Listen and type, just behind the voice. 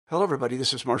Hello, everybody.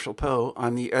 This is Marshall Poe.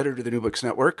 I'm the editor of the New Books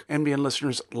Network. NBN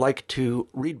listeners like to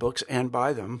read books and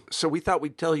buy them. So we thought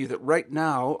we'd tell you that right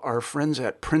now, our friends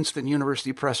at Princeton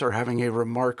University Press are having a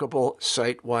remarkable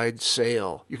site-wide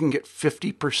sale. You can get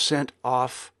 50%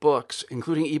 off books,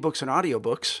 including ebooks and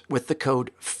audiobooks, with the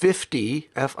code 50,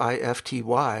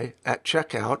 F-I-F-T-Y, at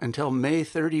checkout until May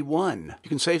 31. You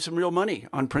can save some real money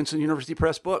on Princeton University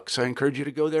Press books. I encourage you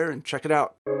to go there and check it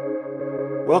out.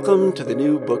 Welcome to the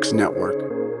New Books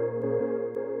Network.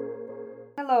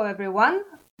 Hello, everyone.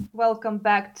 Welcome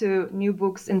back to New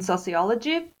Books in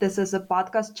Sociology. This is a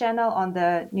podcast channel on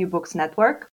the New Books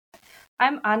Network.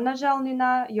 I'm Anna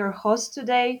Zhelnina, your host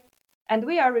today, and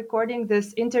we are recording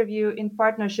this interview in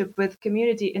partnership with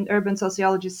Community in Urban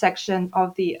Sociology section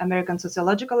of the American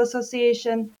Sociological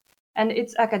Association and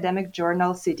its academic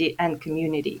journal, City and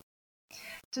Community.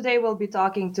 Today we'll be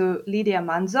talking to Lidia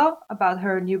Manzo about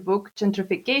her new book,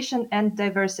 Gentrification and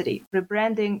Diversity,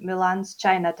 Rebranding Milan's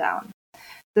Chinatown.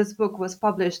 This book was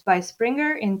published by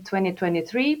Springer in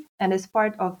 2023 and is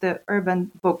part of the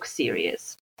Urban Book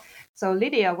series. So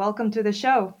Lidia, welcome to the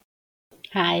show.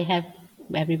 Hi,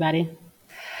 everybody.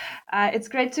 It's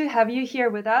great to have you here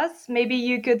with us. Maybe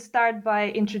you could start by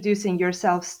introducing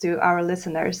yourselves to our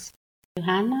listeners.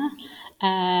 Johanna.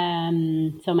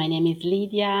 So my name is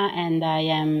Lidia, and I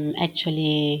am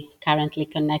actually currently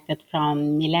connected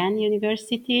from Milan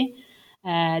University.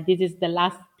 This is the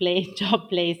last job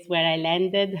place where I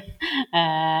landed,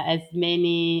 as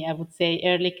many, I would say,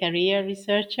 early career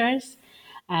researchers.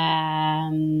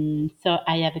 So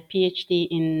I have a PhD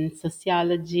in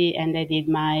sociology, and I did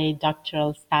my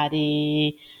doctoral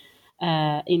study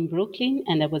in Brooklyn,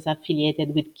 and I was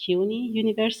affiliated with CUNY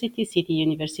University, City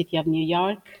University of New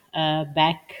York,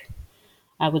 back,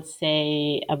 I would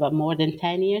say, about more than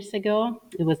 10 years ago.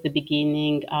 It was the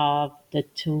beginning of the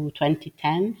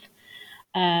 2010s.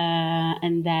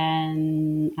 And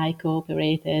then I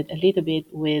cooperated a little bit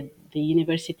with the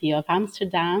University of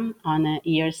Amsterdam on a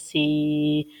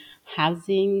ERC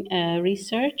housing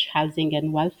research, housing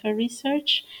and welfare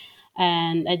research.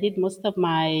 And I did most of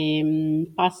my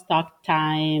postdoc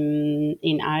time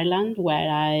in Ireland,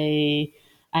 where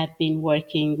I've been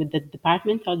working with the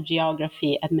Department of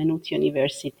Geography at Maynooth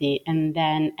University. And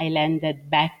then I landed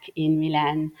back in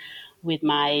Milan with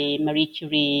my Marie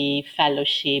Curie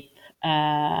fellowship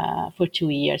for 2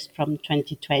 years, from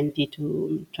 2020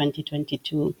 to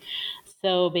 2022.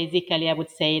 So basically, I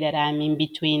would say that I'm in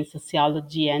between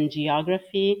sociology and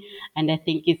geography. And I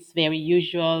think it's very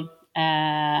usual,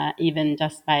 even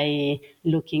just by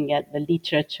looking at the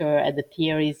literature, at the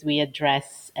theories we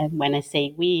address. And when I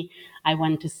say we, I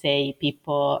want to say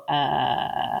people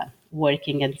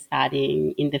working and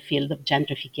studying in the field of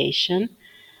gentrification.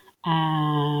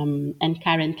 And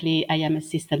currently, I am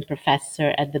assistant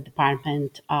professor at the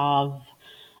Department of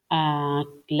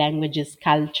Languages,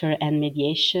 Culture, and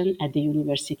Mediation at the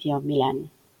University of Milan.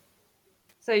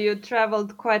 So you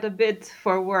traveled quite a bit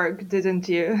for work, didn't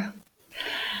you?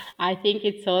 I think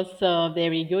it's also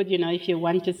very good, if you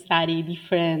want to study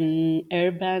different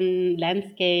urban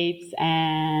landscapes,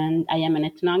 and I am an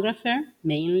ethnographer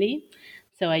mainly,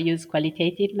 so I use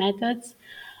qualitative methods.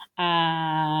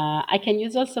 I can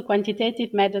use also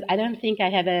quantitative methods. I don't think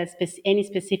I have any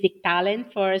specific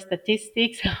talent for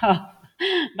statistics,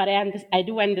 but I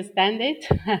do understand it.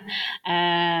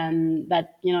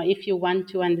 But, if you want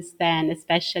to understand,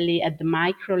 especially at the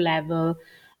micro level,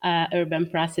 urban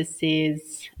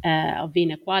processes of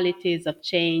inequalities, of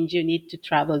change, you need to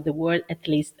travel the world at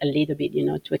least a little bit,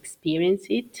 to experience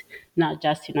it, not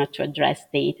just, to address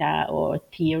data or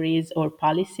theories or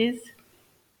policies.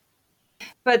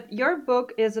 But your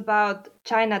book is about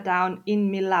Chinatown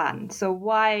in Milan. So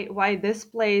why this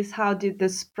place? How did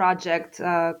this project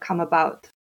come about?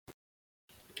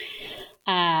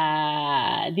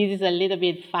 This is a little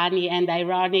bit funny and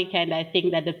ironic, and I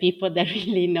think that the people that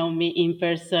really know me in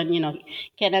person,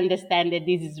 can understand that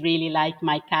this is really like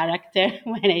my character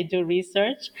when I do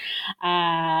research.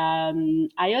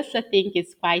 I also think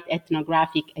it's quite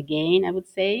ethnographic again, I would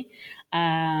say,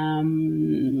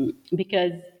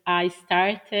 because I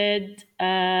started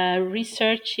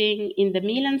researching in the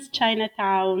Milan's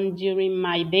Chinatown during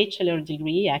my bachelor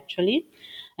degree, actually.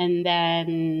 And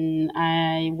then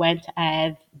I went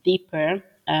ahead deeper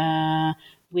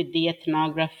with the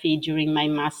ethnography during my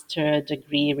master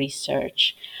degree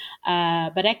research.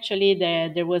 But actually,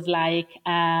 there was like,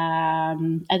 I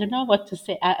don't know what to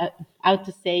say, how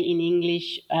to say in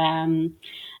English,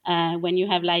 when you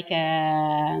have like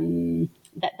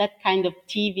that kind of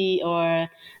TV or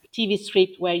TV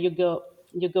script where you go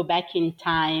back in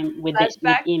time with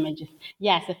images.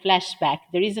 Yes, a flashback.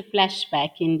 There is a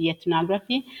flashback in the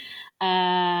ethnography.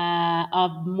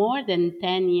 of more than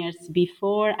 10 years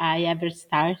before I ever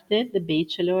started the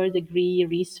bachelor degree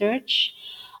research,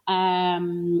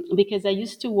 because I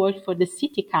used to work for the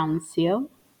city council.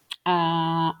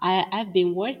 I've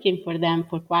been working for them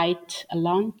for quite a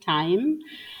long time,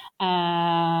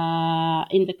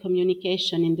 in the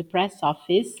communication in the press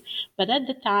office. But at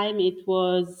the time, it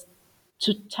was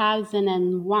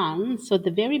 2001, so the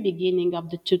very beginning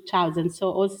of the 2000s. So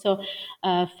also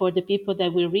for the people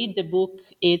that will read the book,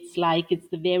 it's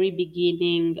the very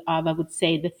beginning of, I would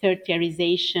say, the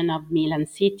tertiarization of Milan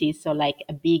city. So like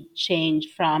a big change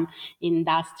from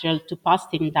industrial to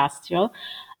post-industrial.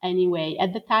 Anyway,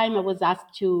 at the time I was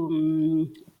asked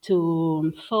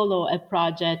to follow a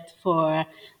project for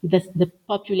the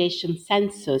population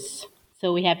census.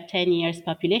 So we have 10 years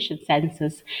population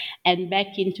census. And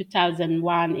back in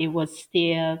 2001, it was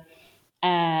still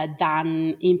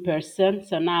done in person.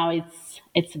 So now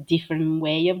it's a different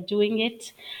way of doing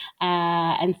it.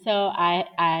 And so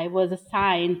I was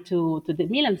assigned to the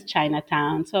Milan's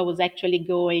Chinatown. So I was actually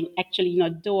going,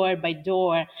 door by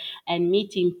door and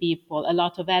meeting people, a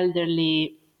lot of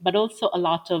elderly, but also a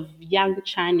lot of young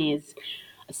Chinese.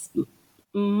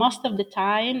 Most of the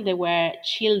time, there were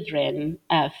children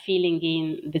filling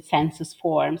in the census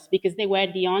forms because they were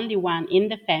the only one in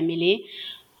the family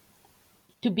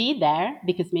to be there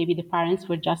because maybe the parents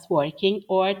were just working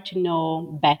or to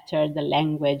know better the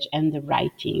language and the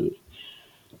writing.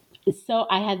 So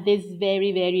I had these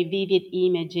very, very vivid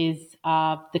images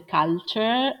of the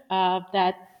culture of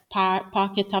that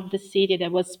pocket of the city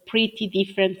that was pretty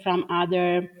different from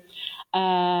other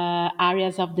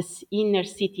areas of the inner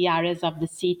city areas of the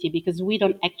city, because we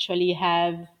don't actually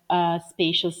have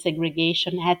spatial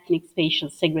segregation, ethnic spatial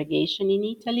segregation in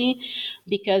Italy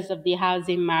because of the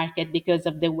housing market, because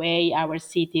of the way our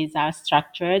cities are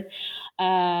structured.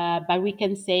 But we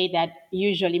can say that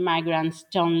usually migrants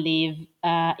don't live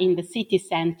in the city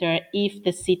center if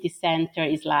the city center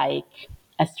is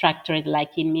structured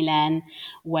like in Milan,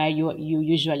 where you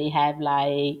usually have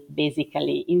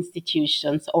basically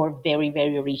institutions or very,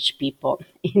 very rich people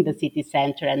in the city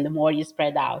center. And the more you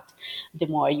spread out, the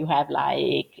more you have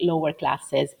lower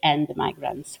classes and the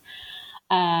migrants.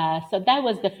 So that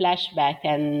was the flashback.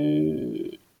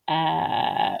 And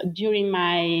during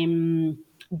my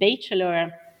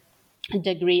bachelor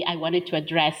degree, I wanted to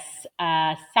address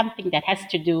something that has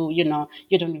to do, you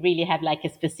don't really have a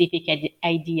specific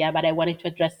idea, but I wanted to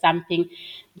address something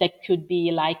that could be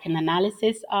an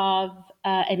analysis of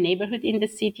a neighborhood in the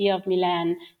city of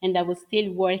Milan. And I was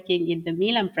still working in the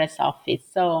Milan press office.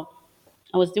 So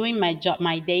I was doing my job,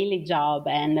 my daily job,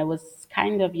 and I was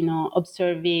kind of,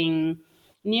 observing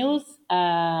news.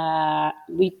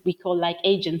 We call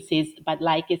agencies, but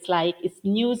it's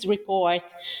news report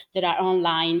that are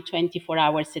online 24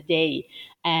 hours a day,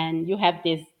 and you have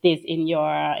this in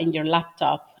your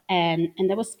laptop. And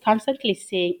I was constantly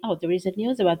saying, oh, there is a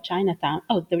news about Chinatown.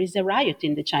 Oh, there is a riot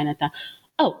in the Chinatown.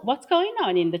 Oh, what's going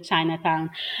on in the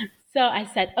Chinatown? So I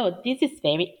said, oh, this is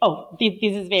very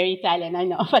Italian, I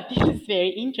know, but this is very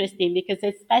interesting because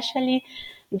especially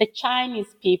the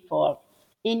Chinese people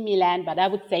in Milan, but I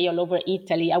would say all over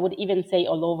Italy, I would even say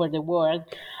all over the world,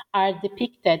 are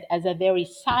depicted as a very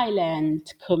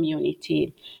silent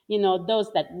community.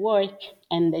 Those that work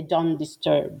and they don't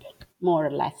disturb, more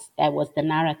or less. That was the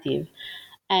narrative.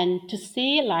 And to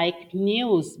see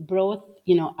news brought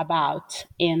about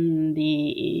in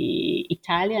the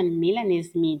Italian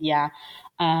Milanese media,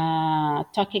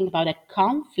 talking about a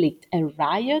conflict, a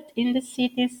riot in the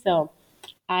city. So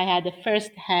I had a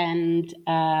first-hand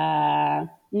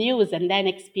news and then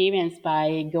experience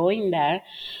by going there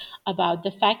about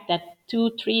the fact that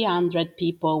 200-300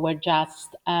 people were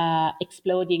just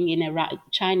exploding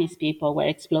Chinese people were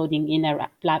exploding in a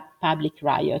public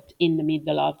riot in the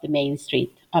middle of the main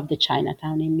street of the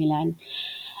Chinatown in Milan.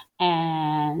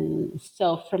 And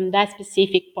so from that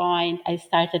specific point, I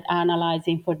started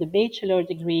analyzing for the bachelor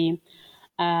degree,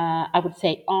 I would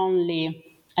say only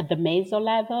at the meso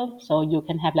level. So you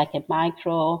can have a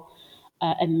micro,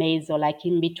 a meso,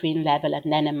 in between level,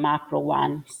 and then a macro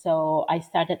one. So I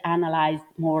started analyze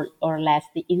more or less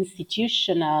the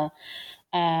institutional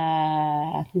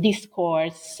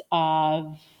discourse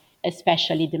of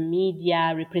especially the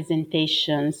media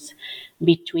representations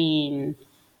between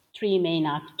three main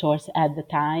actors at the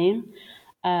time: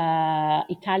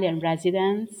 Italian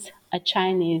residents,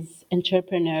 Chinese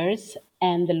entrepreneurs,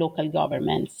 and the local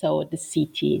government, so the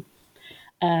city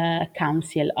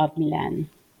council of Milan.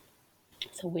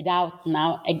 So without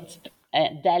now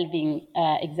delving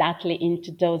exactly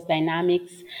into those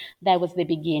dynamics, that was the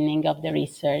beginning of the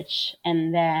research.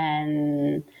 And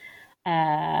then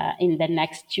in the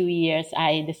next 2 years,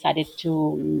 I decided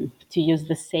to use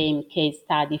the same case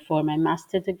study for my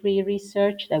master degree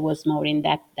research. That was more in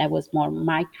depth. That was more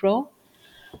micro.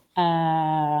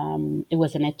 It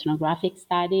was an ethnographic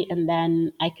study, and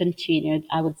then I continued,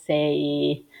 I would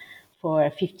say, for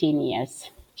 15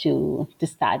 years to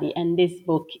study. And this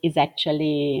book is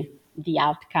actually the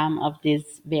outcome of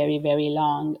this very, very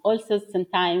long. Also,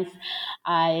 sometimes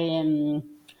I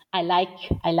I like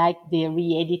I like the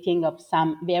re-editing of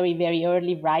some very, very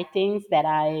early writings that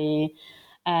I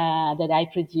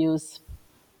produce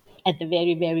at the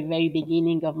very, very, very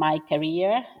beginning of my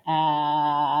career,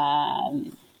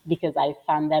 because I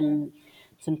found them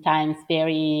sometimes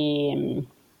very,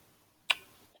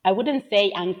 I wouldn't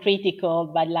say uncritical,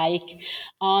 but like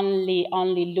only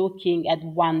looking at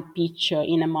one picture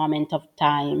in a moment of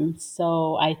time.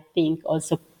 So I think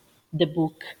also the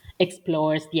book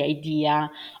explores the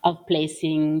idea of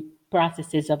placing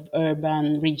processes of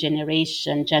urban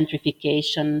regeneration,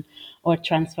 gentrification, or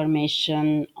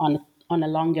transformation on a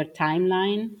longer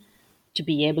timeline to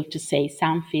be able to say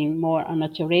something more on a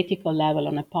theoretical level,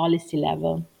 on a policy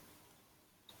level.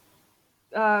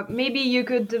 Maybe you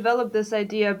could develop this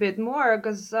idea a bit more,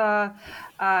 because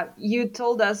you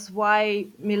told us why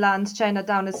Milan's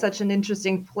Chinatown is such an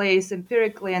interesting place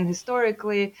empirically and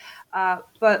historically.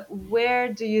 But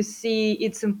where do you see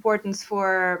its importance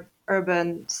for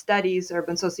urban studies,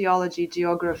 urban sociology,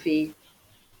 geography?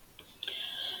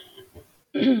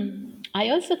 I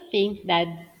also think that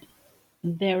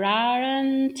there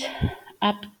aren't,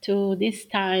 up to this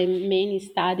time, many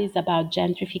studies about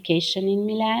gentrification in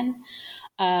Milan.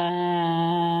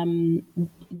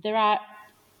 There are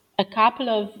a couple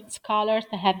of scholars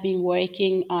that have been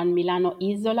working on Milano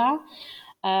Isola,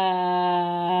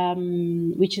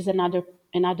 which is another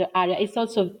area. It's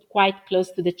also quite close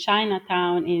to the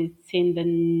Chinatown. It's in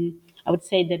the, I would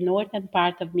say, the northern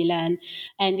part of Milan.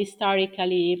 And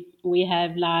historically, we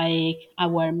have like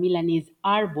our Milanese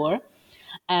harbor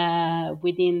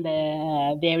within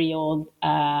the very old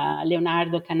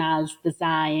Leonardo canals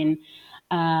design,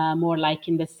 more like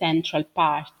in the central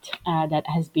part that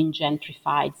has been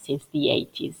gentrified since the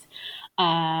 80s.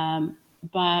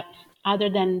 But other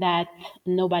than that,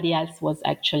 nobody else was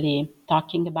actually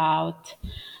talking about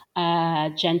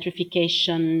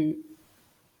gentrification.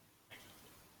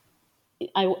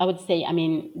 I would say, I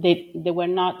mean, they were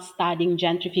not studying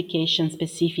gentrification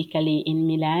specifically in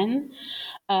Milan.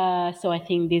 So I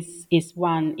think this is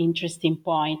one interesting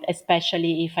point,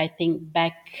 especially if I think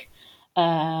back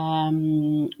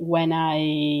when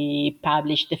I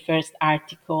published the first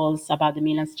articles about the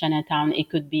Milan's Chinatown. It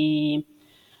could be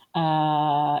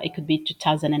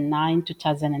 2009,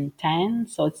 2010.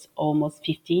 So it's almost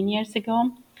 15 years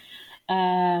ago.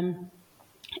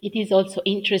 It is also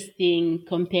interesting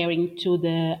comparing to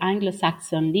the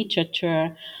Anglo-Saxon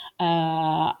literature.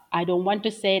 I don't want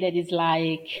to say that it's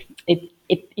like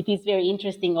it is very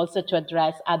interesting also to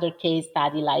address other case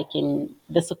study like in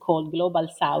the so-called global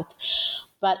south.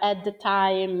 But at the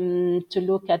time, to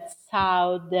look at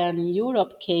Southern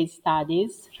Europe case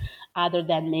studies, other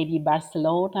than maybe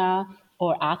Barcelona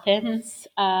or Athens,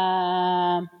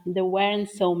 there weren't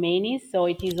so many. So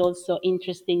it is also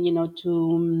interesting,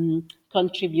 to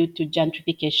contribute to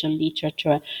gentrification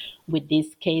literature with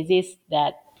these cases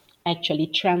that actually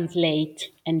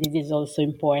translate, and this is also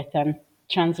important,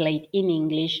 translate in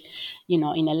English, in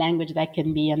a language that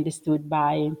can be understood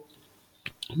by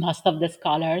most of the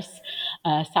scholars,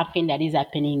 something that is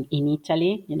happening in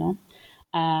Italy,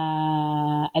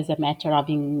 as a matter of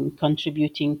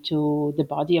contributing to the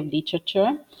body of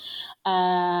literature.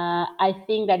 I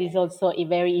think that is also a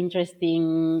very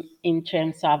interesting in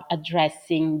terms of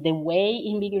addressing the way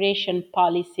immigration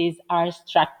policies are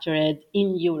structured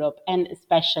in Europe and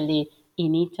especially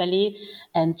in Italy,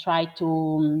 and try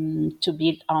to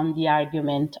build on the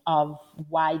argument of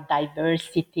why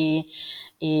diversity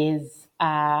is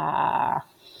can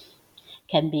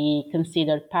be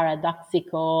considered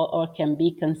paradoxical or can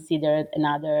be considered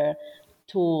another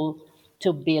tool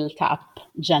to build up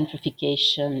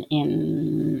gentrification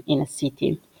in a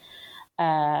city.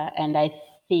 And I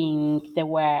think there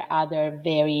were other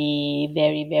very,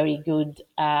 very, very good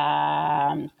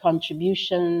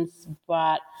contributions,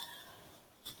 but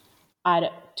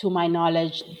to my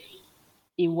knowledge,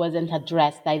 it wasn't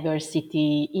addressed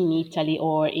diversity in Italy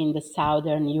or in the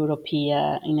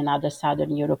in another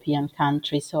Southern European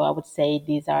country. So I would say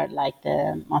these are like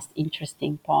the most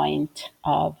interesting point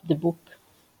of the book.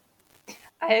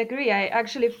 I agree. I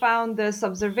actually found this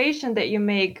observation that you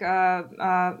make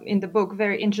in the book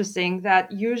very interesting,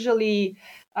 that usually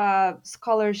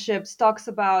scholarships talks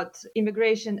about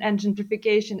immigration and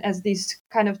gentrification as these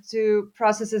kind of two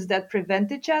processes that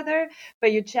prevent each other,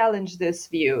 but you challenge this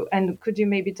view. And could you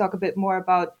maybe talk a bit more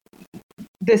about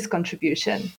this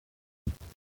contribution?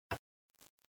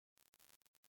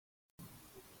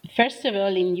 First of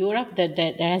all, in Europe,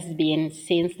 there has been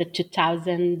since the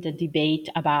 2000 the debate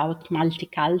about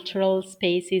multicultural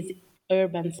spaces,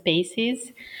 urban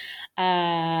spaces,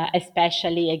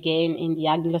 especially again in the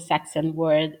Anglo-Saxon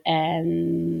world,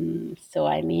 and so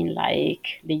I mean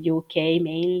like the UK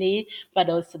mainly, but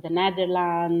also the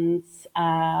Netherlands,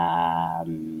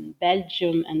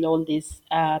 Belgium, and all this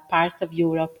part of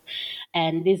Europe.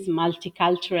 And this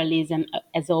multiculturalism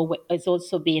has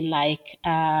also been like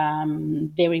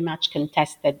very much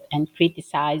contested and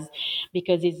criticized,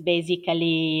 because it's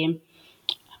basically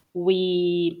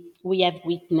we have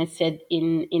witnessed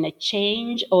in a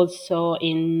change also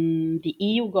in the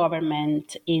EU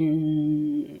government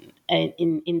in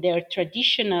their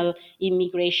traditional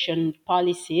immigration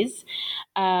policies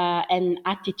and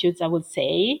attitudes, I would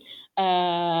say,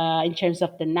 in terms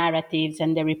of the narratives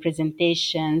and the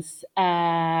representations,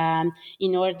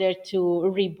 in order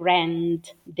to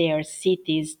rebrand their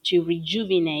cities, to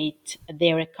rejuvenate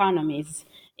their economies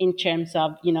in terms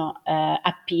of,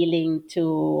 appealing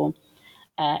to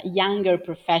younger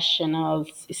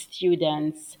professionals,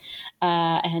 students,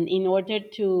 and in order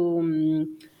to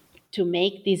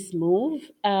make this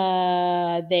move,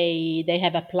 they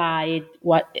have applied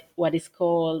what is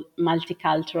called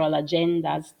multicultural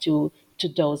agendas to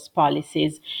those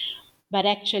policies. But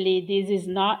actually, this is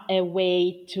not a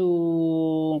way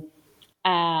to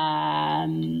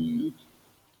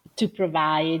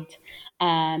provide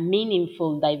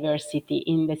meaningful diversity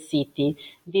in the city.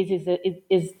 This is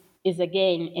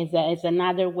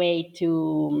another way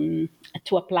to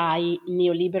apply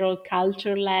neoliberal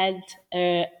culture-led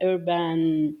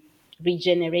urban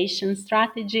regeneration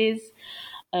strategies,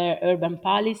 urban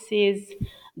policies.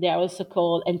 They are also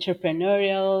called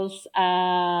entrepreneurial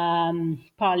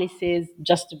policies,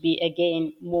 just to be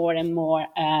again more and more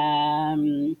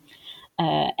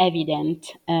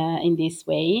evident in this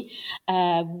way.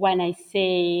 When I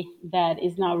say that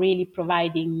it's not really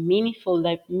providing meaningful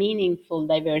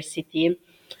diversity,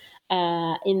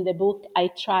 in the book I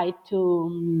try to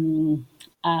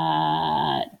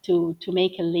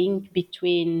make a link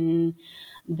between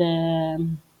the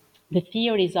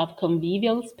theories of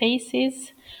convivial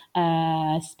spaces,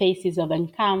 spaces of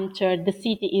encounter. The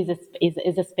city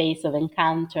is a space of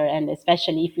encounter, and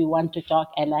especially if we want to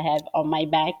talk, and I have on my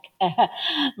back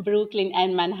Brooklyn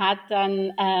and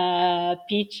Manhattan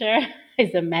picture.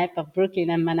 Is a map of Brooklyn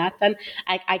and Manhattan.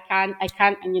 I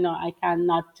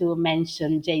cannot to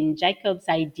mention Jane Jacobs'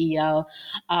 ideal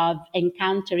of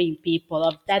encountering people,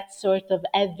 of that sort of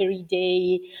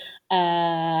everyday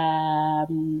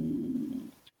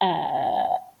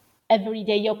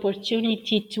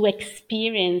opportunity to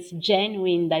experience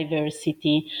genuine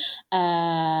diversity.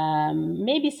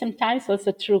 Maybe sometimes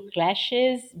also through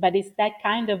clashes, but it's that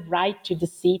kind of right to the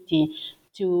city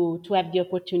to have the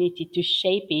opportunity to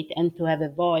shape it and to have a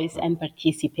voice and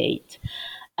participate.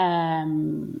 I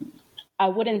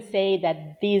wouldn't say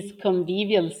that this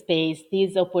convivial space,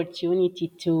 this opportunity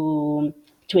to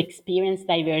experience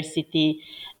diversity,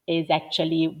 is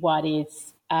actually what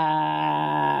is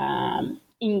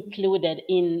included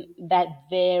in that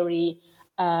very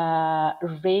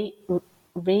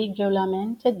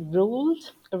regulated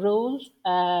rules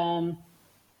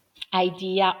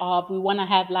idea of we want to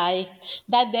have like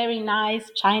that very nice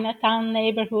Chinatown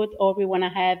neighborhood, or we want to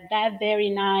have that very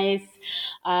nice,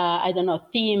 I don't know,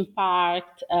 theme park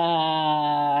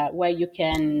where you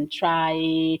can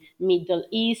try Middle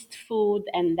East food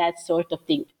and that sort of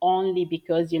thing, only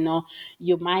because,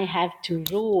 you might have to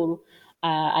rule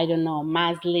I don't know,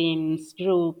 Muslims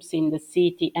groups in the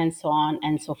city and so on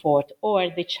and so forth, or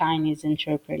the Chinese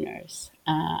entrepreneurs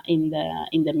in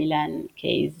the Milan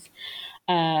case.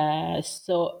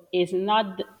 So it's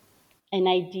not an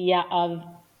idea of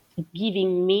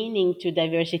giving meaning to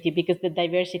diversity, because the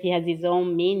diversity has its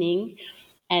own meaning,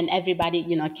 and everybody,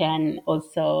 can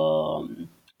also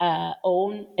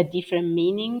own a different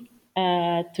meaning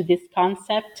to this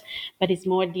concept. But it's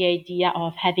more the idea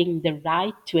of having the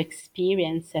right to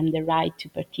experience and the right to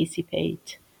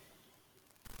participate.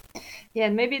 Yeah,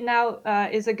 and maybe now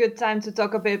is a good time to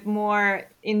talk a bit more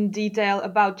in detail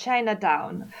about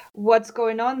Chinatown. What's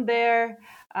going on there?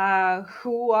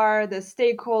 Who are the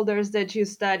stakeholders that you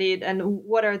studied, and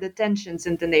what are the tensions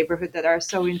in the neighborhood that are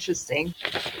so interesting?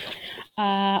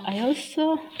 I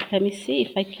also, let me see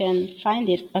if I can find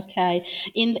it. Okay,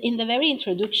 in the very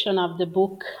introduction of the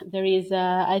book, there is,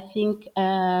 I think,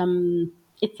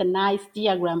 it's a nice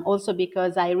diagram also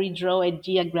because I redraw a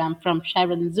diagram from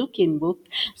Sharon Zukin book.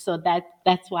 So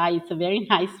that's why it's a very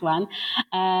nice one,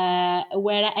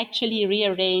 where I actually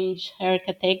rearrange her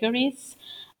categories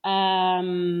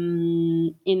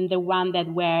in the one that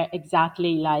were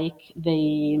exactly like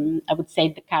I would say,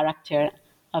 the character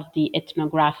of the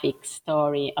ethnographic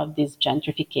story of this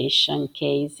gentrification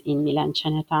case in Milan,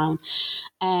 Chinatown.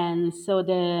 And so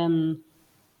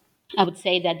I would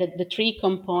say that the three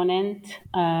components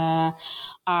are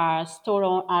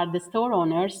the store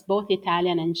owners, both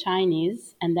Italian and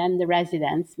Chinese, and then the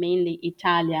residents, mainly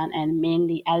Italian and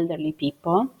mainly elderly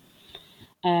people.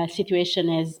 Situation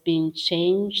has been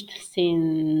changed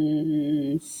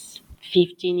since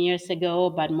 15 years ago,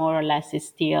 but more or less is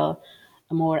still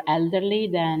more elderly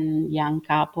than young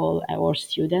couple or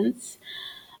students.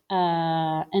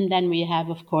 And then we have,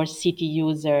 of course, city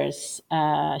users,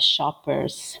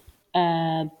 shoppers.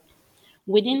 Uh,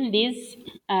 within this,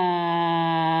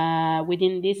 I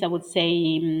would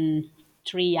say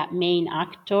three main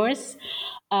actors.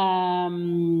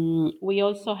 We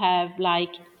also have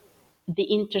like the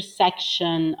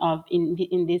intersection of in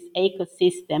this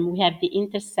ecosystem. We have the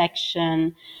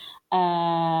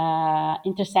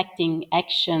intersecting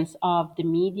actions of the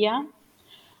media,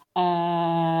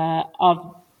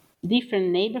 of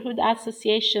different neighborhood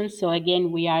associations. So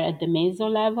again, we are at the meso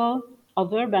level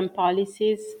of urban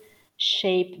policies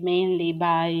shaped mainly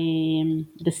by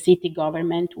the city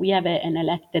government. We have an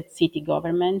elected city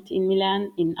government in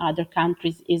Milan. In other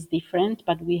countries is different,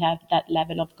 but we have that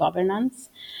level of governance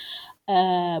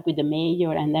with the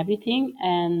mayor and everything.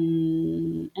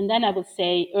 And then I would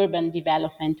say urban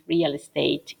development, real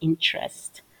estate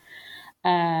interest.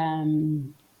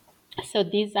 So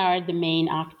these are the main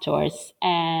actors.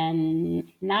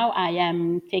 And now I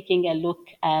am taking a look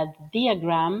at the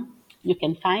diagram you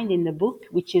can find in the book,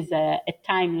 which is a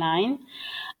timeline.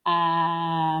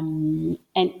 And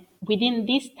within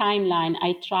this timeline,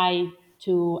 I try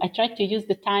to use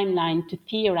the timeline to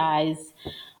theorize,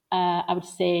 I would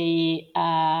say,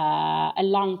 a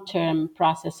long-term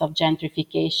process of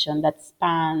gentrification that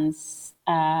spans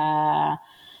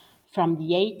from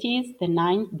the 80s,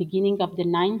 beginning of the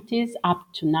 90s,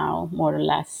 up to now, more or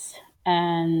less.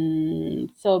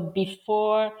 And so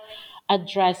before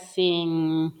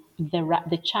addressing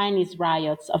the Chinese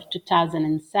riots of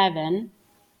 2007,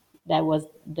 that was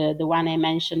the one I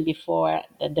mentioned before,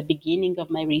 the beginning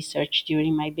of my research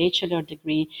during my bachelor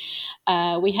degree,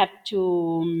 we have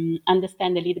to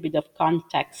understand a little bit of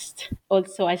context.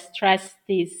 Also, I stress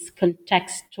this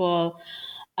contextual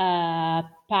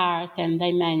part and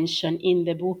dimension in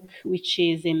the book, which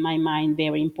is in my mind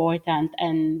very important.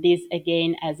 And this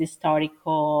again as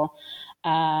historical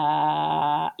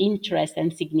interest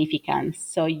and significance.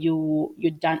 So you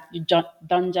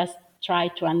don't just try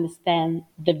to understand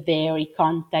the very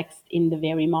context in the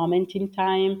very moment in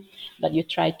time, but you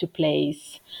try to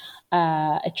place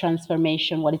a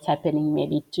transformation, what is happening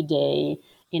maybe today,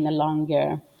 in a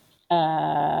longer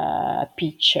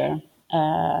picture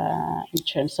in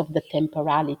terms of the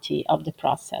temporality of the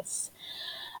process.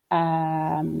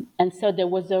 And so there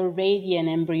was already an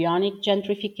embryonic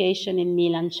gentrification in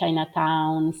Milan,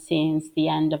 Chinatown, since the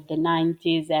end of the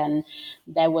 90s. And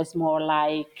that was more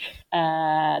like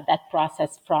that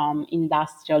process from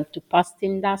industrial to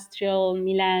post-industrial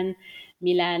Milan.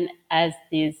 Milan as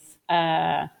this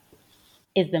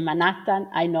is the Manhattan.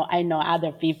 I know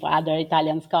other people, other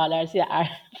Italian scholars are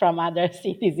from other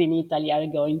cities in Italy are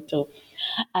going to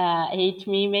hate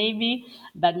me maybe,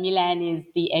 but Milan is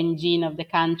the engine of the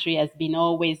country, has been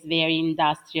always very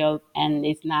industrial and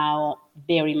is now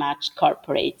very much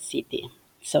corporate city.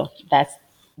 So that's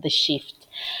the shift.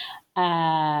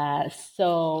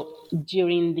 So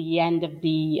during the end of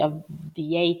the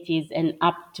 80s and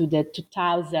up to the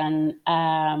 2000,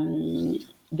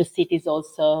 the cities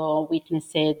also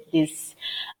witnessed this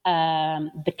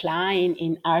decline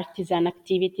in artisan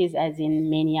activities, as in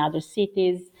many other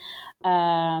cities.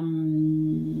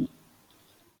 And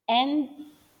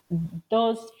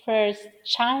those first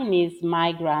Chinese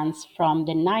migrants from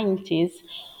the 90s,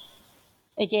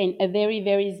 again, a very,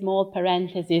 very small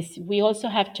parenthesis, we also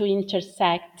have to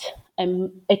intersect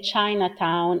a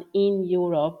Chinatown in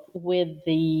Europe with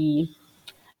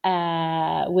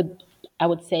I would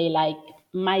say, like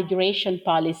migration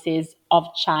policies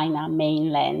of China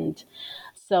mainland.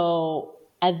 So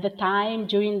at the time,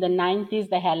 during the 90s,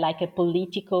 they had like a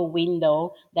political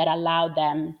window that allowed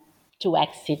them to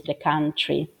exit the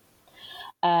country.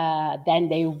 Then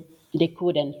they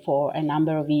couldn't for a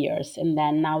number of years. And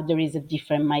then now there is a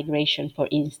different migration, for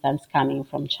instance, coming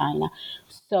from China.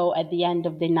 So at the end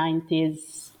of the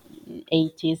 90s,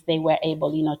 80s, they were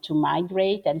able, to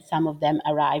migrate, and some of them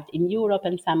arrived in Europe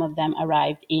and some of them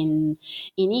arrived in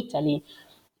Italy.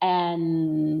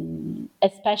 And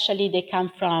especially they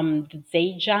come from the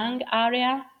Zhejiang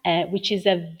area, which is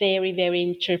a very, very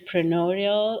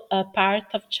entrepreneurial part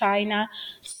of China.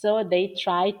 So they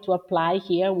try to apply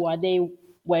here what they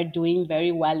were doing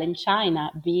very well in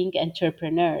China, being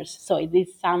entrepreneurs. So it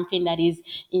is something that is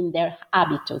in their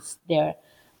habitus, their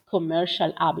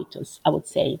commercial habitus, I would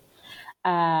say.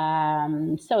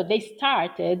 So they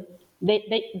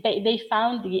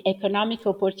found the economic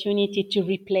opportunity to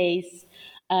replace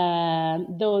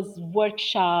those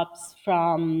workshops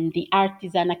from the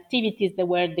artisan activities that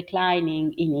were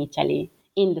declining in Italy,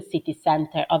 in the city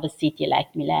center of a city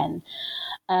like Milan.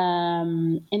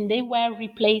 And they were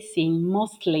replacing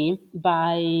mostly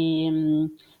by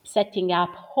setting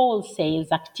up wholesale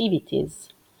activities.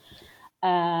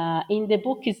 In the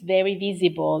book is very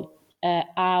visible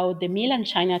how the Milan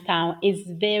Chinatown is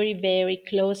very, very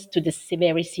close to the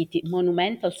very city,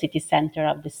 monumental city center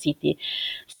of the city.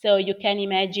 So you can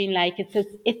imagine, like it's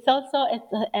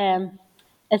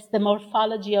the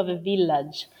morphology of a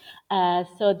village.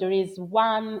 So there is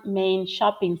one main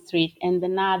shopping street and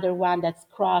another one that's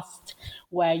crossed,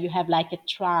 where you have like a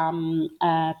tram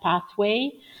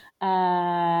pathway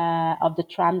of the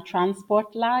tram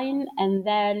transport line, and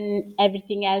then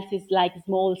everything else is like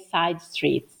small side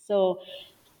streets. So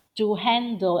to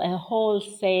handle a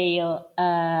wholesale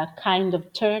kind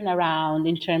of turnaround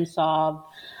in terms of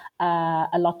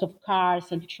a lot of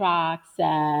cars and trucks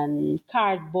and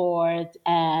cardboard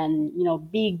and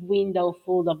big window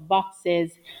full of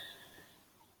boxes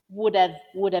would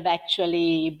have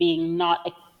actually been not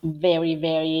very,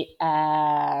 very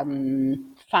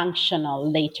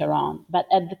functional later on. But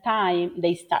at the time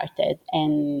they started,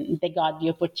 and they got the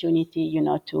opportunity,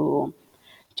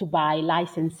 to buy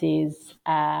licenses,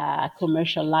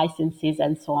 commercial licenses,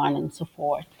 and so on and so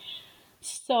forth.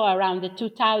 So around the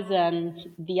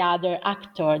 2000, the other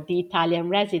actor, the Italian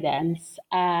residents,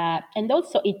 and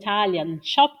also Italian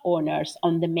shop owners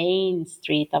on the main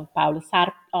street of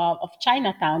of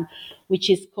Chinatown, which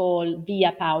is called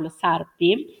Via Paolo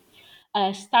Sarpi,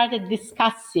 started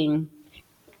discussing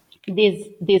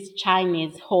this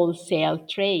Chinese wholesale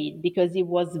trade, because it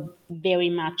was very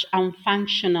much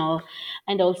unfunctional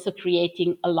and also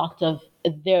creating a lot of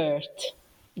dirt.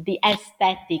 The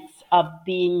aesthetics of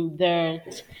being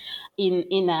dirt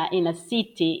in a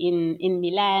city in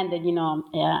Milan, and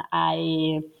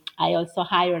I also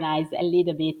ironize a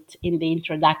little bit in the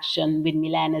introduction with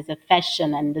Milan as a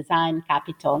fashion and design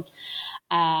capital.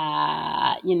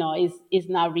 Is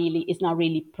not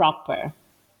really proper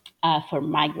for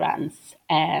migrants.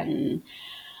 And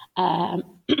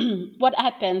what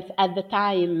happened at the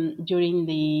time during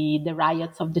the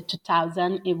riots of the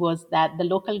 2000, it was that the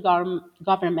local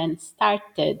government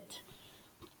started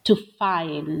to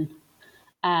fine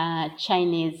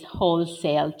Chinese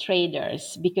wholesale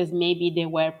traders, because maybe they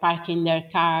were parking their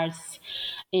cars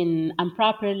in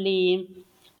improperly,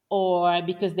 or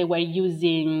because they were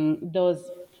using those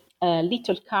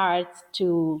little carts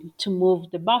to move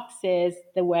the boxes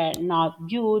that were not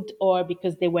good, or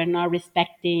because they were not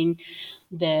respecting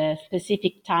the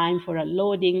specific time for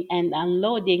unloading and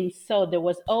unloading. So there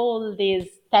was all these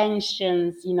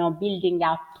tensions, building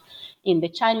up in the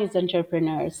Chinese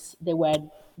entrepreneurs. They were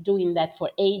doing that for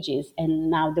ages, and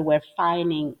now they were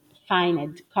fined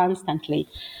constantly.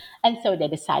 And so they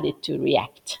decided to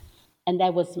react. And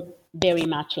that was very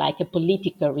much like a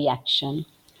political reaction.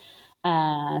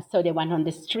 So they went on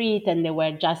the street and they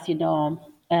were just, stopping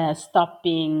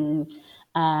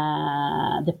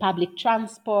the public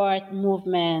transport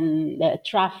movement, the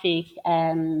traffic.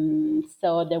 And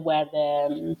so there were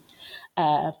the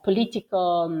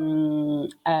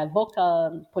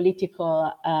vocal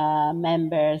political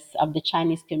members of the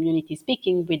Chinese community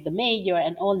speaking with the mayor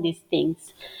and all these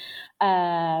things.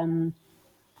 At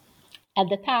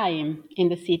the time, in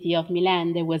the city of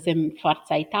Milan, there was a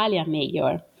Forza Italia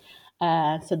mayor,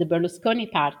 so the Berlusconi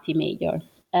party mayor,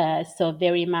 so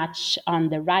very much on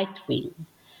the right wing.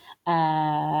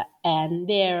 And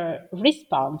their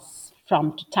response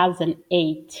from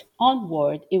 2008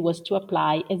 onward, it was to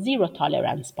apply a zero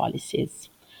tolerance policies.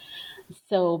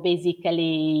 So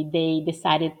basically, they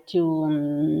decided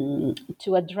to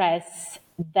address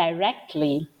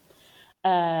directly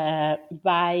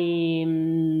by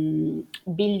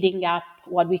building up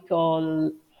what we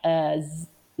call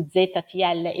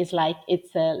ZTL, is like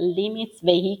it's a limits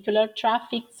vehicular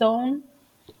traffic zone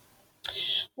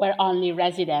where only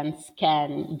residents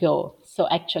can go. So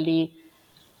actually,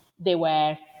 they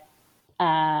were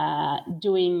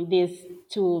doing this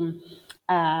to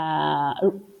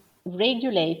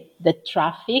regulate the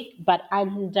traffic, but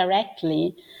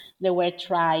indirectly they were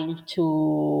trying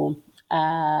to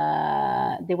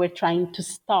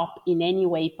stop in any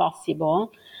way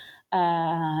possible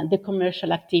the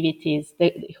commercial activities,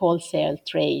 the wholesale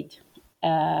trade.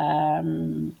 At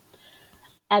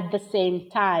the same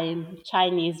time,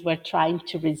 Chinese were trying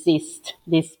to resist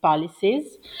these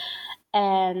policies.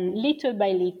 And little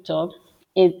by little,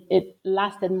 it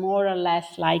lasted more or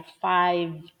less like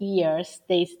 5 years.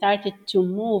 They started to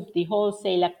move the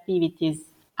wholesale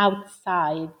activities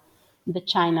outside the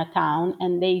Chinatown,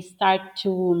 and they started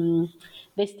to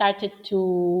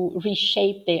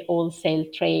reshape the wholesale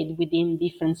trade within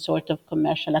different sort of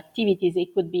commercial activities.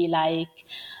 It could be like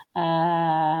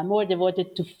more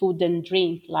devoted to food and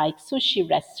drink, like sushi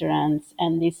restaurants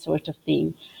and this sort of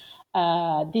thing.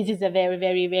 This is a very,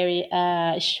 very, very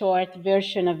short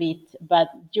version of it. But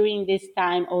during this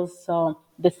time, also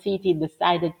the city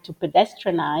decided to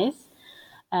pedestrianize.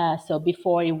 So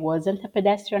before it wasn't a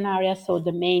pedestrian area, so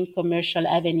the main commercial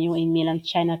avenue in Milan,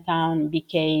 Chinatown,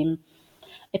 became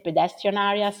a pedestrian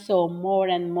area. So more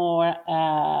and more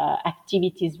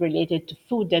activities related to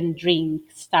food and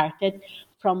drink started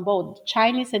from both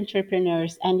Chinese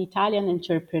entrepreneurs and Italian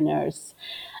entrepreneurs.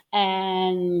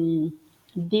 And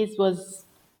this was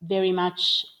very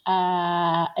much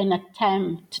an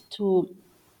attempt to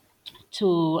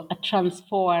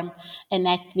transform an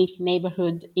ethnic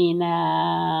neighborhood in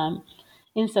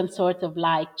some sort of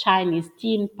like Chinese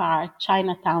theme park,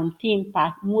 Chinatown theme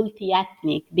park,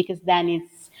 multi-ethnic, because then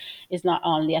it's not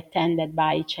only attended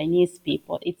by Chinese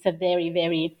people. It's a very,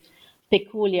 very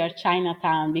peculiar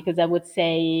Chinatown, because I would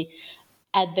say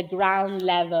at the ground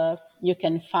level you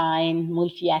can find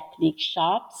multi-ethnic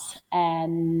shops,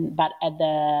 but at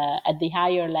the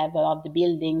higher level of the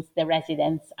buildings, the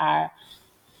residents are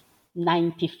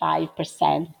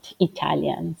 95%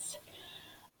 Italians.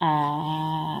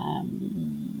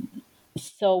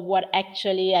 So what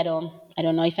actually, I don't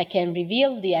know if I can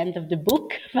reveal the end of the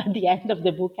book, but the end of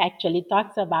the book actually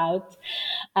talks about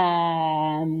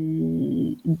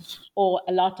or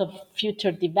a lot of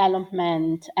future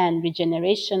development and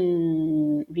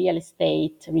regeneration, real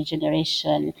estate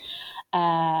regeneration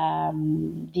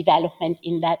development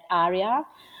in that area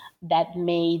that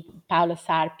made Paolo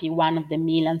Sarpi one of the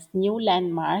Milan's new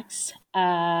landmarks,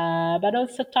 but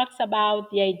also talks about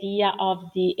the idea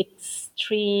of the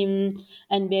extreme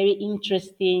and very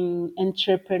interesting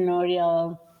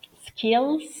entrepreneurial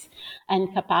skills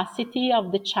and capacity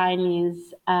of the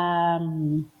Chinese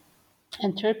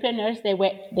entrepreneurs.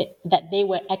 That they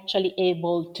were actually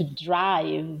able to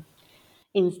drive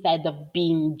instead of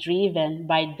being driven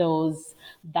by those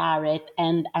direct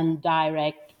and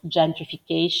indirect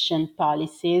gentrification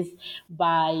policies,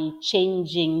 by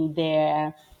changing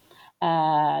their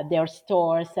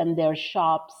stores and their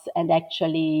shops, and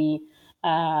actually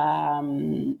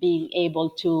being able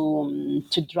to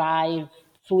drive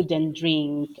food and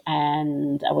drink,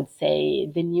 and I would say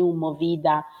the new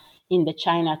movida in the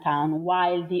Chinatown,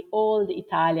 while the old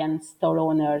Italian store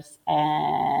owners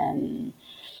and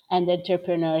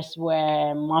entrepreneurs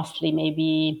were mostly,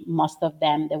 maybe most of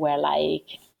them, they were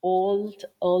like old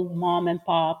mom and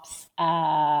pops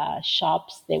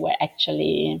shops. They were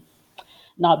actually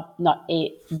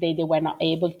they were not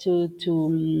able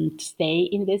to stay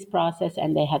in this process,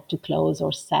 and they had to close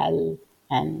or sell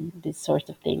and this sort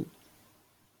of thing.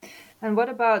 And what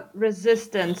about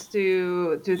resistance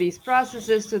to these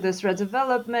processes, to this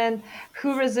redevelopment?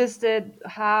 Who resisted,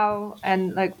 how,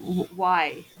 and like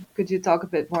why? Could you talk a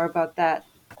bit more about that?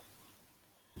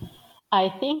 I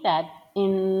think that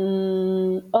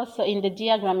also in the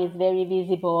diagram is very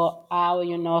visible how,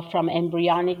 from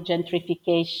embryonic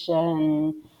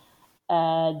gentrification,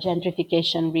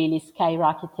 gentrification really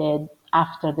skyrocketed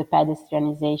after the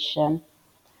pedestrianization.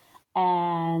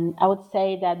 And I would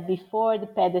say that before the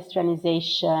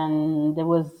pedestrianization, there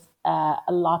was a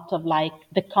lot of like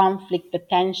the conflict, the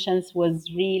tensions was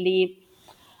really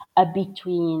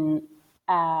between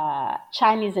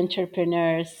Chinese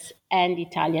entrepreneurs and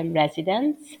Italian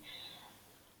residents.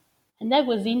 And that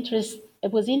was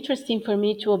it was interesting for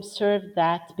me to observe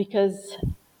that, because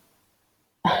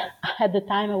at the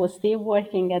time I was still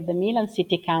working at the Milan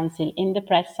City Council in the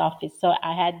press office. So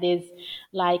I had this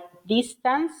like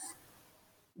distance,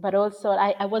 but also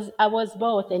I was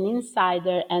both an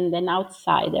insider and an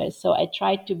outsider. So I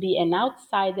tried to be an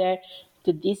outsider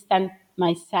to distance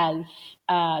myself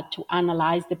to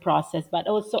analyze the process, but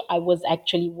also I was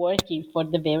actually working for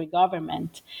the very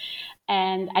government.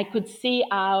 And I could see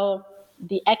how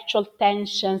the actual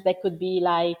tensions that could be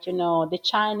like, the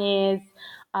Chinese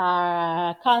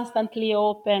are constantly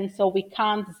open, so we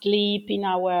can't sleep in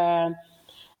our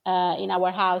in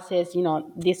our houses,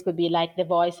 this could be like the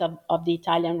voice of the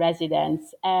Italian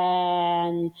residents.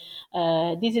 And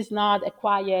this is not a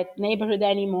quiet neighborhood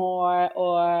anymore,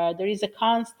 or there is a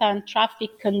constant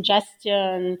traffic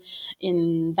congestion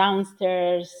in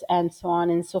downstairs, and so on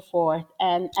and so forth.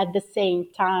 And at the same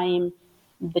time,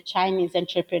 the Chinese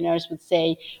entrepreneurs would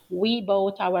say, we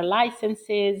bought our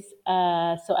licenses,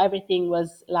 so everything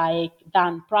was like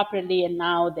done properly, and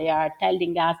now they are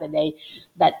telling us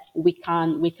that we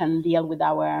can deal with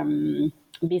our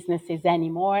businesses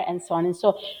anymore, and so on and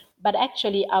so. But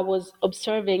actually, I was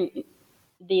observing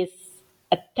these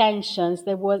attentions.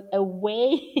 There was a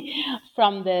way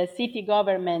from the city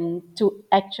government to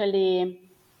actually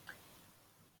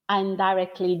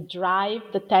indirectly drive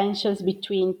the tensions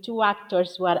between two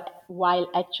actors, while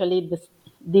actually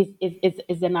this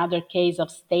is another case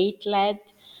of state-led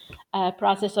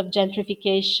process of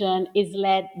gentrification. Is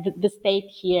led, the state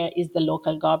here is the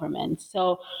local government.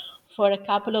 So for a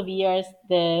couple of years,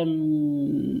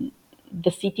 the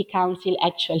city council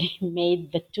actually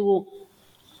made the two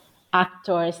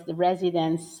actors, the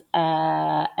residents,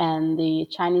 and the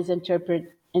Chinese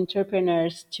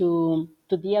entrepreneurs to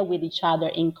deal with each other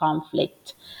in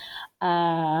conflict,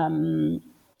 until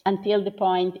the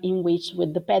point in which,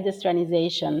 with the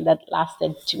pedestrianization that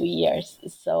lasted 2 years.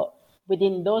 So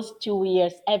within those 2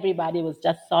 years, everybody was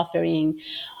just suffering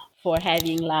for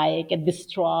having like a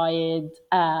destroyed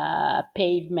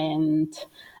pavement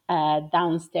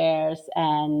downstairs,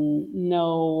 and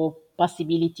no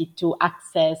possibility to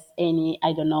access any,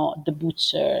 I don't know, the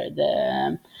butcher,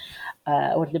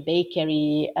 or the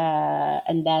bakery,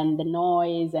 and then the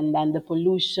noise, and then the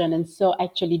pollution. And so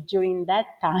actually during that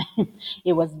time,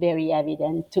 it was very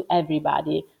evident to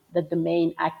everybody that the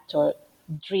main actor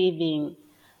driving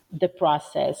the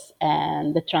process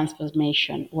and the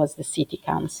transformation was the city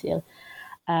council.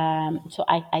 So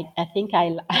I think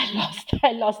I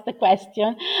lost the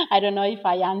question. I don't know if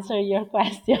I answered your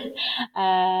question,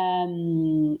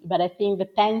 but I think the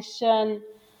tension,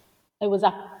 it was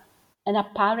an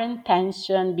apparent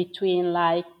tension between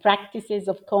like practices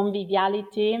of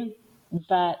conviviality,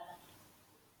 but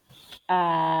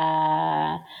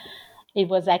it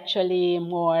was actually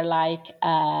more like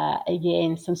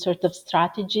again some sort of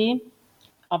strategy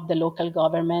of the local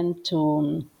government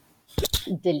to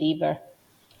deliver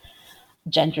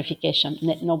gentrification.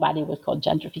 Nobody would call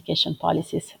gentrification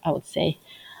policies, I would say.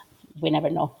 We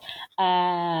never know.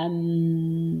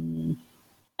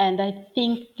 And I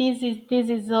think this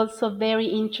is also very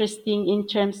interesting in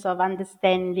terms of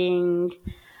understanding,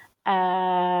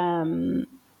 I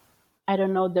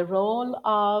don't know, the role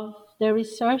of the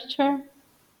researcher.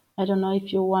 I don't know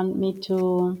if you want me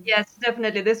to. Yes,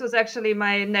 definitely. This was actually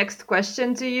my next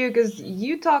question to you, because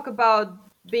you talk about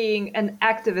being an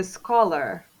activist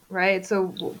scholar, right?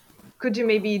 So could you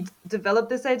maybe develop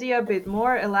this idea a bit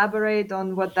more, elaborate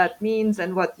on what that means,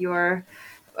 and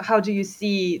how do you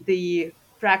see the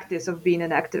practice of being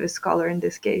an activist scholar in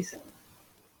this case?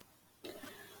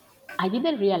 I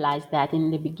didn't realize that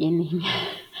in the beginning.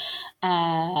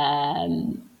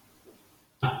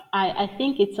 I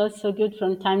think it's also good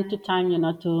from time to time,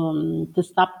 to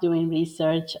stop doing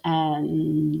research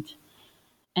and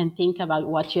think about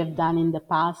what you have done in the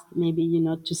past. Maybe,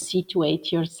 to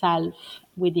situate yourself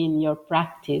within your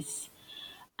practice.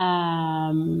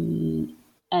 And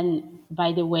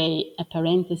by the way, a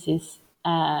parenthesis,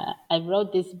 I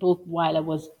wrote this book while I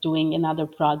was doing another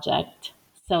project.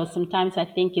 So sometimes I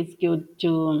think it's good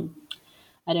to,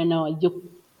 I don't know,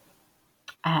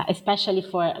 especially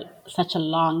for such a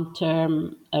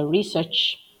long-term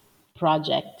research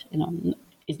project,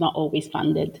 is not always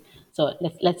funded. So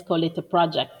let's call it a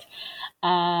project.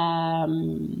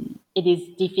 It is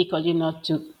difficult,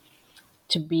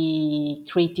 to be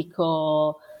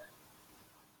critical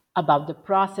about the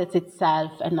process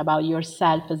itself and about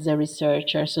yourself as a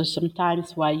researcher. So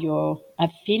sometimes while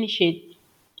I've finished it,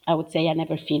 I would say I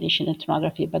never finish in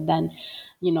ethnography, but then,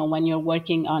 when you're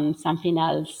working on something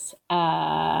else,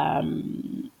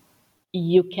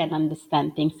 you can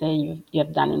understand things that you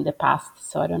have done in the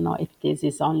past. So I don't know if this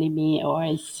is only me or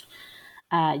is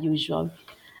usual.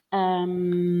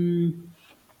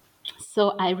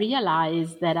 So I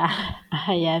realized that I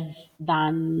have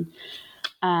done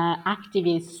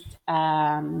activist,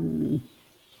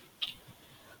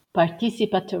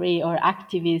 participatory or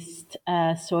activist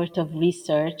sort of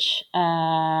research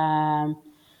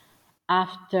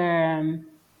after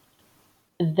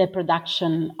the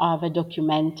production of a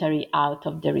documentary out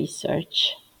of the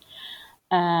research.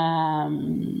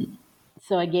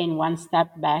 So again, one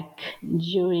step back.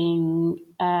 During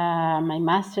my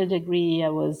master's degree, I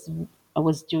was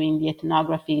doing the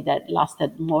ethnography that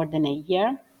lasted more than a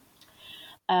year.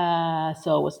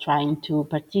 So I was trying to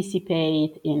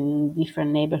participate in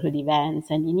different neighborhood events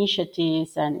and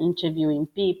initiatives and interviewing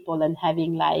people and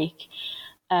having like,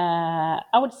 I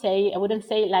wouldn't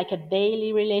say like a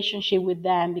daily relationship with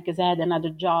them because I had another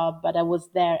job, but I was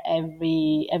there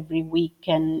every week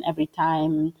and every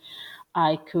time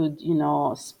I could,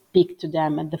 speak to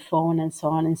them at the phone and so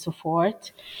on and so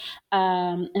forth.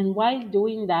 And while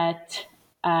doing that,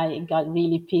 I got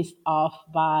really pissed off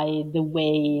by the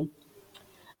way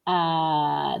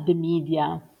the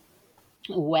media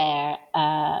were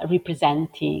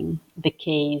representing the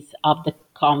case of the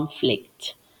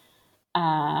conflict.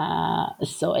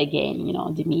 So again,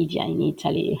 the media in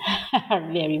Italy are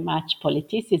very much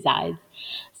politicized.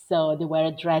 So they were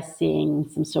addressing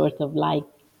some sort of like,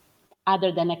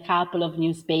 other than a couple of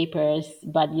newspapers,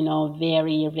 but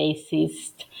very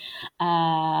racist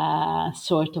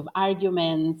sort of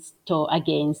arguments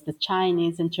against the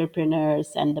Chinese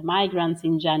entrepreneurs and the migrants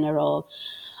in general,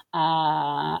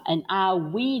 and how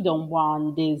we don't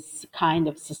want this kind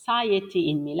of society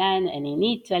in Milan and in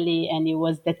Italy. And it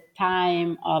was the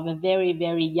time of a very,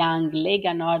 very young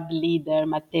Lega Nord leader,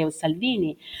 Matteo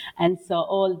Salvini. And so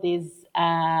all this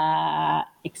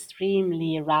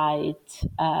extremely right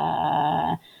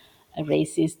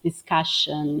racist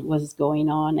discussion was going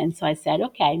on. And so I said,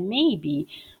 okay, maybe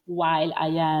while I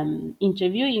am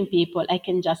interviewing people, I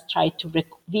can just try to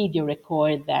video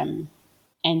record them.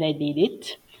 And I did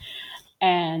it.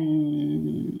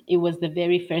 And it was the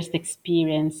very first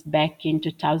experience back in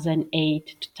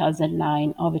 2008,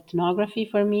 2009 of ethnography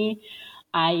for me.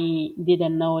 I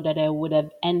didn't know that I would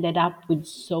have ended up with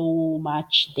so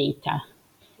much data,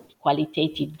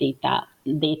 qualitative data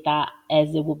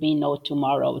as there will be no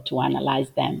tomorrow to analyze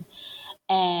them.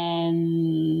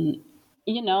 And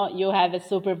you have a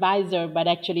supervisor, but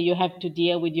actually you have to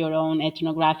deal with your own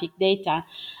ethnographic data.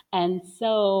 And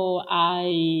so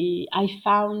I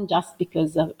found, just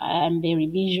because I'm very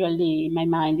visually, my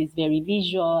mind is very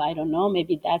visual, I don't know,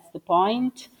 maybe that's the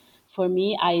point for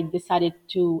me, I decided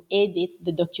to edit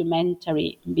the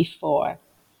documentary before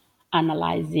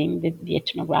analyzing the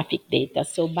ethnographic data.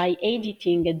 So by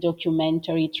editing a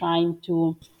documentary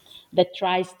that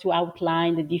tries to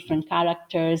outline the different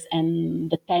characters and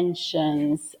the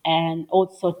tensions, and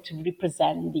also to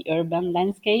represent the urban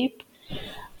landscape,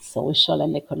 social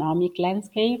and economic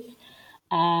landscape,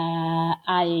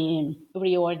 I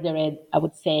reordered, I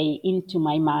would say, into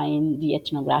my mind the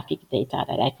ethnographic data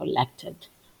that I collected.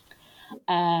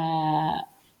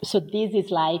 So this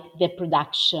is like the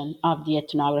production of the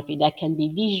ethnography that can be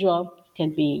visual,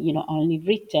 can be only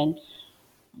written.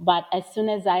 But as soon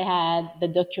as I had the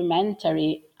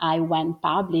documentary, I went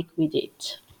public with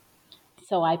it.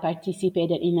 So I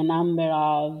participated in a number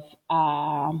of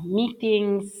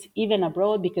meetings, even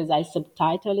abroad, because I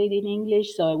subtitled it in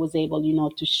English, so I was able,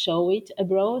 to show it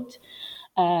abroad.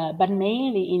 But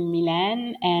mainly in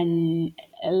Milan, and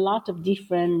a lot of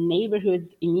different neighborhood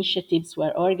initiatives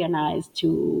were organized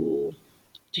to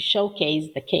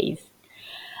showcase the case.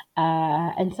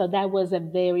 And so that was a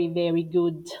very, very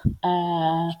good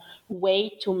way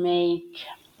to make,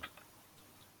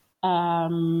 I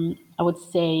would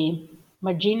say,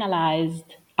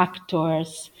 marginalized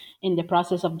actors in the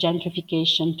process of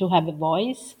gentrification to have a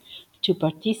voice, to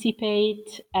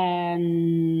participate.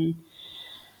 And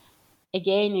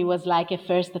again, it was like a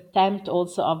first attempt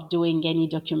also of doing any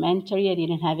documentary. I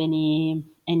didn't have any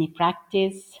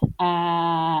practice,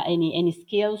 any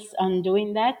skills on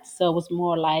doing that. So it was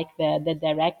more like the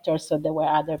director. So there were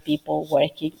other people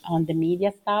working on the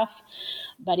media stuff,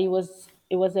 but it was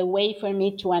a way for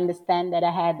me to understand that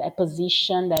I had a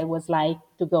position that was like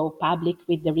to go public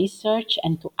with the research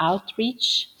and to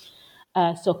outreach.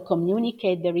 So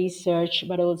communicate the research,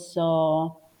 but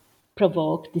also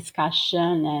provoke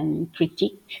discussion and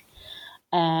critique.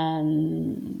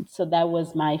 And so that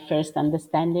was my first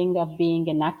understanding of being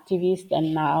an activist.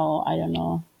 And now, I don't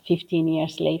know, 15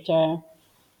 years later,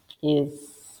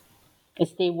 is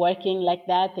still working like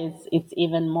that. It's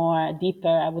even more deeper,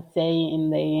 I would say, in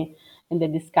the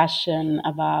discussion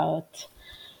about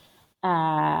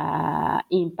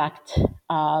impact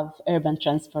of urban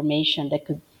transformation that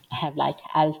could have like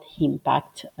health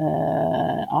impact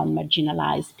on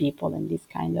marginalized people and these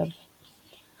kind of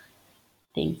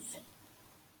things.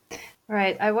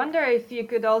 Right. I wonder if you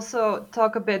could also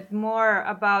talk a bit more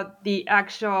about the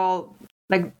actual,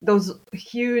 like those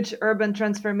huge urban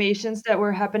transformations that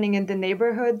were happening in the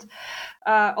neighborhood.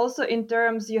 Also, in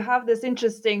terms, you have this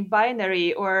interesting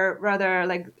binary, or rather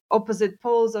like opposite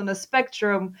poles on a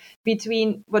spectrum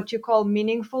between what you call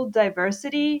meaningful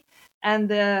diversity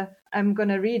And I'm going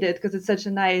to read it because it's such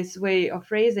a nice way of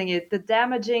phrasing it: the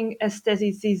damaging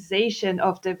aestheticization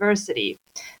of diversity.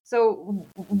 So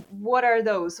what are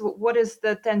those? What is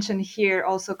the tension here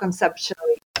also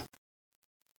conceptually?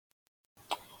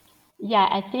 Yeah,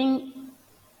 I think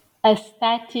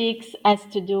aesthetics has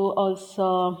to do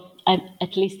also,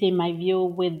 at least in my view,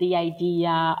 with the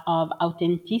idea of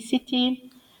authenticity,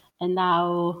 and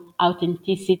how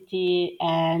authenticity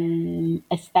and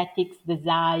aesthetics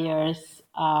desires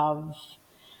of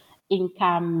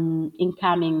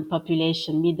incoming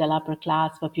population, middle upper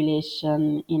class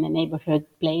population in a neighborhood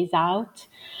plays out.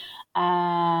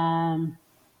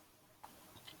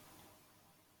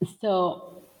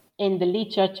 So in the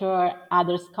literature,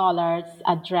 other scholars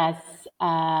address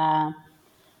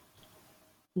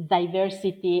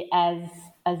diversity as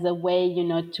a way,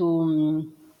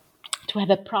 to have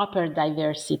a proper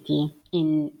diversity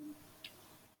in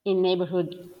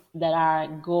neighborhoods that are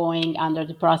going under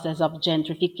the process of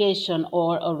gentrification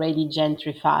or already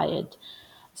gentrified.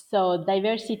 So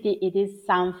diversity, it is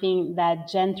something that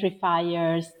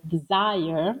gentrifiers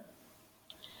desire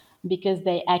because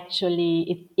they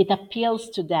actually, it appeals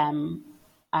to them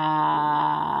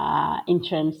in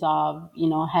terms of,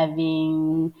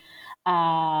 having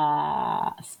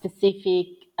specific,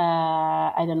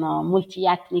 I don't know,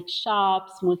 multi-ethnic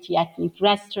shops, multi-ethnic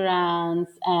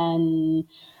restaurants, and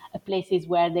places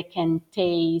where they can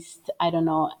taste, I don't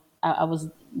know, I was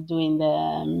doing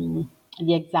the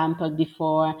example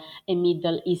before, a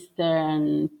Middle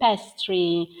Eastern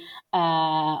pastry,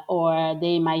 or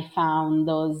they might found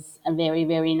those very,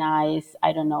 very nice,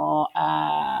 I don't know,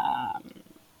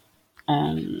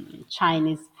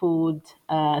 Chinese food,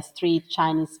 street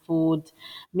Chinese food,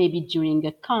 maybe during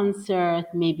a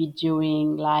concert, maybe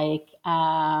during like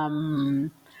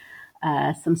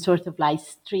some sort of like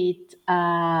street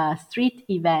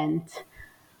event.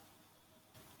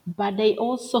 But they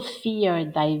also fear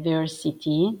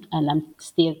diversity, and I'm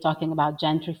still talking about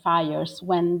gentrifiers,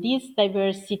 when this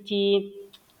diversity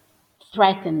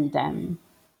threatens them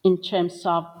in terms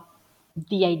of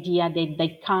the idea that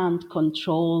they can't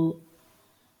control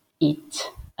it.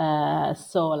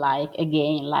 So, like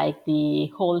again, like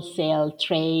the wholesale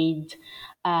trade,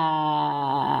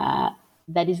 that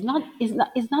is not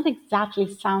exactly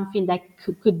something that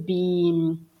could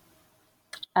be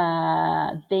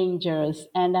dangerous.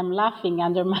 And I'm laughing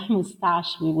under my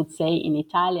mustache, we would say in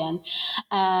Italian,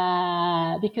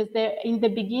 because there, in the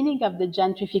beginning of the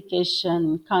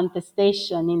gentrification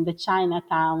contestation in the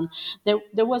Chinatown,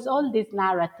 there was all this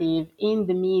narrative in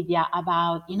the media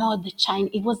about,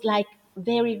 it was like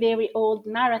very, very old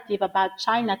narrative about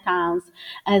Chinatowns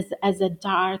as a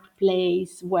dark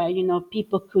place where,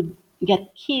 people could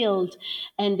get killed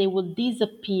and they would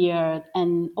disappear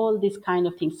and all these kind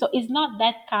of things. So it's not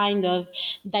that kind of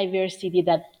diversity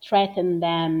that threaten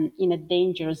them in a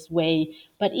dangerous way,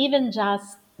 but even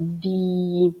just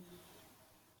the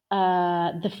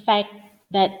fact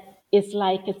that it's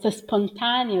like it's a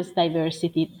spontaneous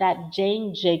diversity, that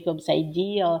Jane Jacobs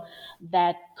ideal,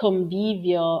 that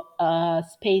convivial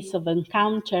space of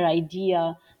encounter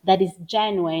idea that is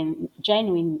genuine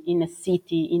in a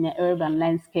city, in an urban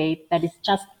landscape, that is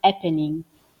just happening,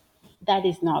 that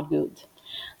is not good.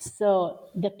 So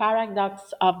the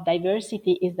paradox of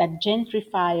diversity is that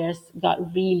gentrifiers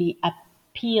got really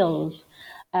appealed,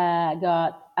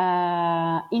 got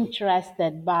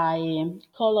interested by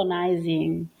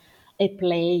colonizing a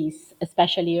place,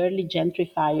 especially early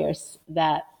gentrifiers,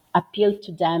 that appeal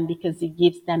to them because it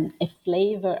gives them a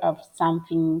flavor of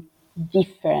something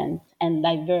different and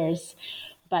diverse.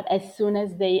 But as soon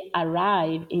as they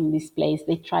arrive in this place,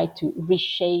 they try to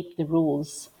reshape the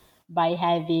rules by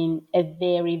having a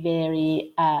very,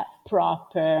 very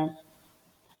proper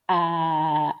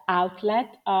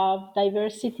outlet of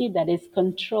diversity that is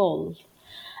controlled.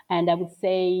 And I would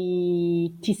say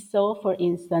Tissot, for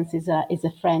instance, is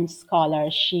a French scholar.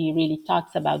 She really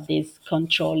talks about this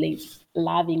controlling,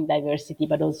 loving diversity,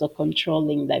 but also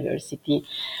controlling diversity.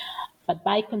 But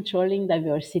by controlling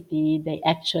diversity, they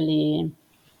actually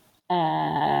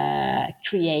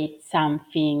create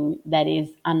something that is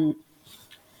I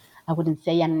wouldn't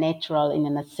say unnatural in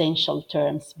an essential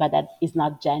terms, but that is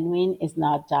not genuine, is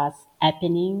not just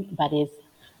happening, but is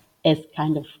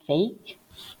kind of fake.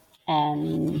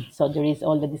 And so there is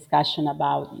all the discussion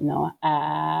about,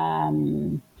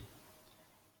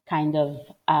 kind of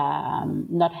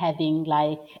not having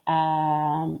like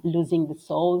losing the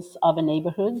souls of a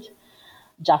neighborhood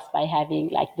just by having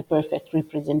like the perfect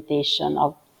representation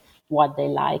of what they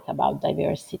like about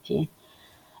diversity.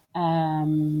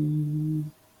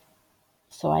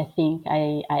 So I think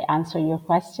I answer your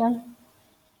question.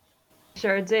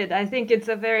 Sure did. I think it's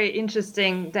a very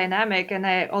interesting dynamic, and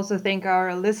I also think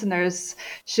our listeners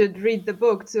should read the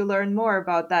book to learn more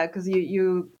about that, because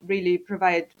you really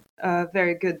provide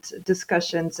very good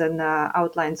discussions and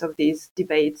outlines of these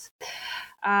debates.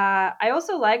 I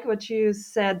also like what you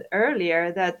said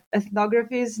earlier, that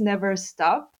ethnographies never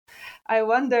stop. I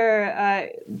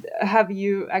wonder, have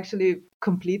you actually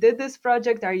completed this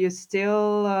project? Are you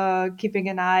still keeping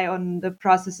an eye on the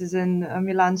processes in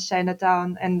Milan's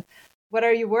Chinatown? And what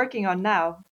are you working on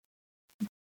now?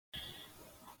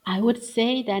 I would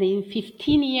say that in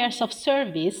 15 years of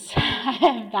service, I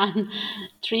have done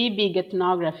 3 big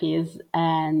ethnographies,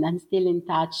 and I'm still in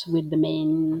touch with the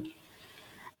main,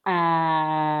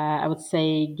 I would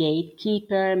say,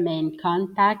 gatekeeper, main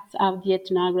contacts of the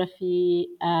ethnography.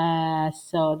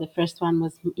 So the first one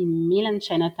was in Milan,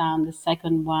 Chinatown. The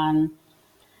second one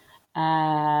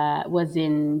was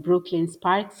in Brooklyn's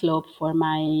Park Slope for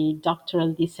my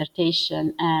doctoral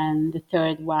dissertation, and the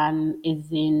third one is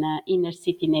in inner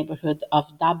city neighborhood of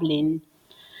Dublin,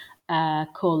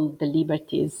 called the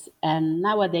Liberties. And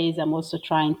nowadays, I'm also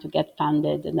trying to get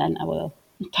funded, and then I will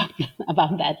talk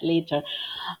about that later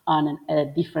on a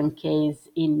different case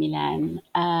in Milan.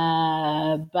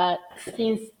 But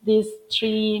since these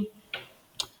 3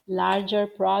 larger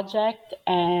project,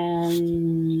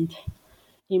 and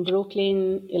in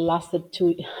Brooklyn, it lasted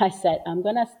I said, I'm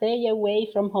going to stay away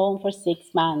from home for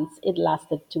 6 months. It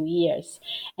lasted 2 years.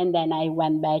 And then I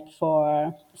went back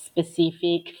for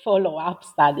specific follow-up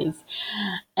studies.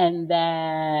 And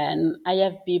then I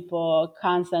have people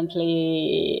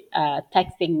constantly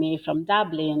texting me from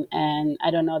Dublin. And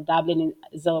I don't know, Dublin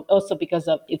is also because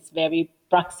of it's very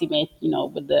proximate,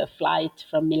 with the flight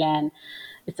from Milan.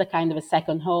 It's a kind of a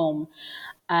second home.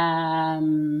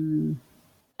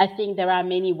 I think there are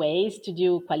many ways to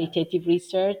do qualitative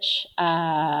research,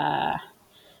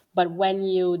 but when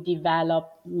you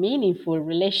develop meaningful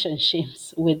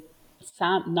relationships with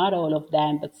some, not all of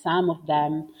them, but some of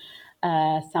them,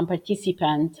 some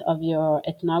participant of your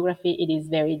ethnography, it is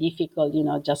very difficult,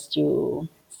 just to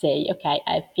say, okay,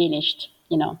 I've finished,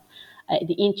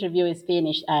 the interview is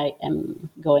finished, I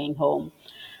am going home.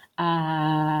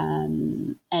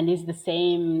 And it's the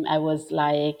same. I was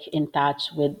like in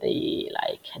touch with the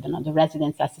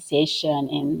residents association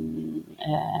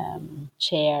in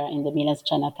chair in the Milan's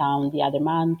Chinatown the other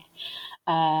month,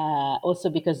 also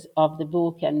because of the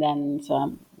book. And then, so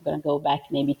I'm going to go back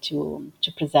maybe to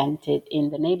present it in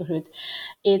the neighborhood.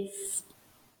 It's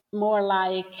more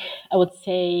like, I would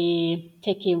say,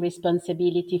 taking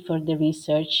responsibility for the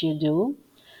research you do,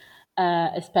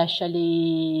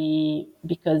 especially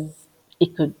because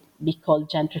it could be called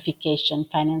gentrification,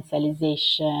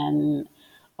 financialization,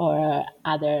 or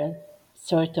other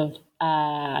sort of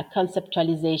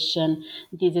conceptualization.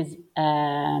 This is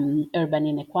urban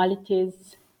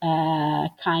inequalities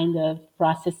kind of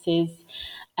processes,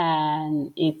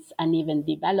 and it's uneven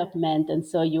development. And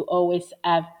so you always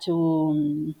have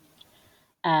to,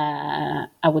 I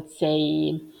would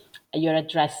say, you're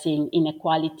addressing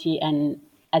inequality, and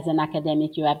as an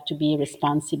academic, you have to be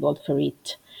responsible for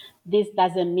it. This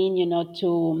doesn't mean,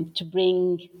 to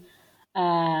bring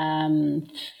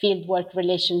fieldwork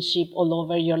relationship all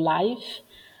over your life.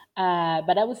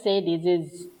 But I would say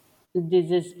this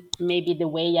is maybe the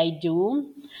way I do,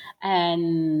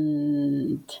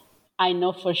 and I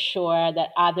know for sure that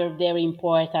other very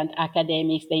important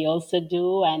academics they also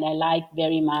do, and I like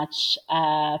very much,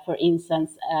 for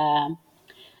instance,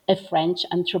 a French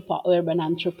urban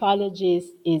anthropologist.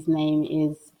 His name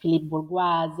is Philippe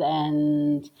Bourgois,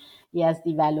 and he has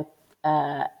developed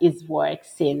his work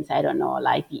since, I don't know,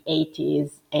 like the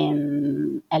 80s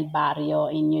in El Barrio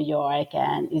in New York,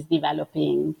 and is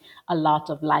developing a lot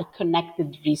of like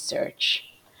connected research.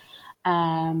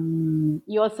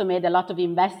 You also made a lot of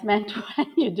investment when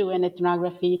you do an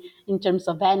ethnography in terms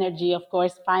of energy, of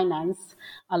course, finance,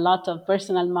 a lot of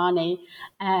personal money,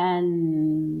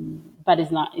 but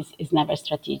it's never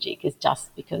strategic. It's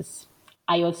just because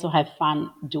I also have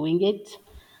fun doing it.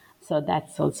 So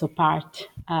that's also part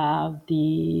of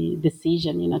the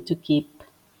decision, to keep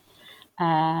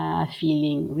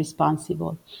feeling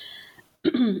responsible.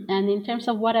 And in terms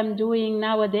of what I'm doing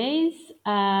nowadays,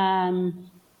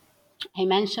 I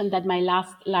mentioned that my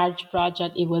last large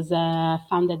project, it was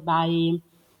funded by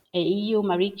a EU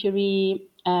Marie Curie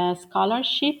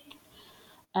scholarship,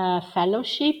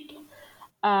 fellowship.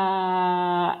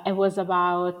 It was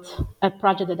about a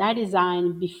project that I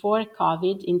designed before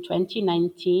COVID in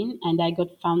 2019, and I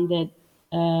got funded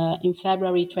in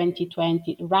February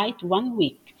 2020, right 1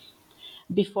 week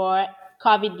before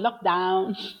COVID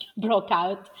lockdown broke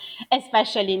out,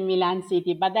 especially in Milan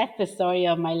city. But that's the story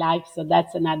of my life, so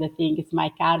that's another thing. It's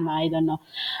my karma. I don't know.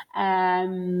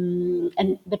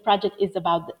 And the project is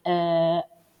about a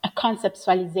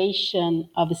conceptualization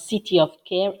of a city of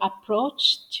care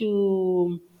approach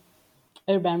to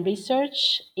urban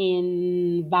research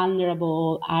in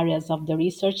vulnerable areas of the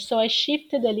research. So I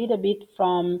shifted a little bit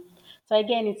from, so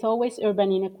again, it's always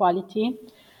urban inequality,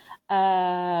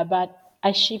 but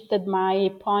I shifted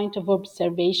my point of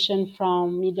observation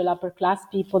from middle upper class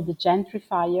people, the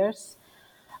gentrifiers,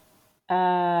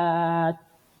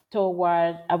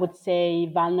 toward, I would say,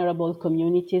 vulnerable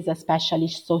communities, especially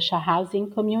social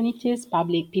housing communities,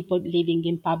 public people living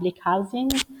in public housing.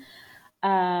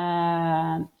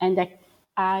 And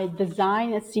I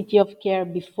designed a city of care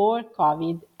before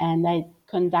COVID, and I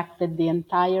conducted the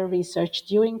entire research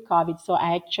during COVID. So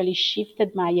I actually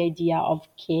shifted my idea of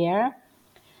care.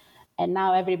 And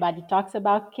now everybody talks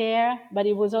about care, but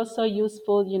it was also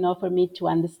useful, for me to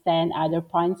understand other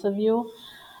points of view,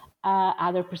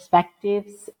 other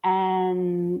perspectives.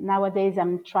 And nowadays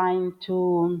I'm trying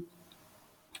to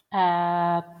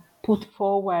put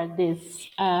forward this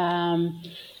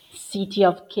city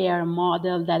of care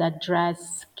model that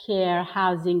address care,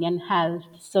 housing, and health.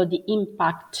 So the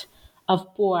impact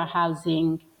of poor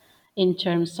housing in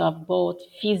terms of both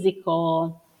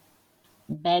physical,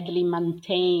 badly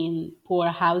maintained poor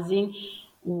housing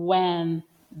when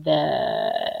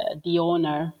the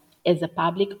owner is a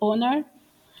public owner,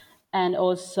 and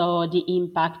also the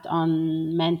impact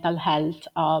on mental health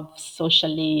of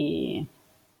socially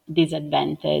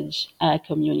disadvantaged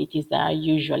communities that are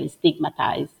usually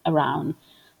stigmatized around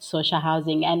social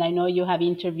housing. And I know you have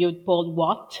interviewed Paul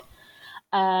Watt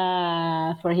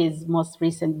for his most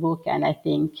recent book, and I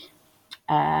think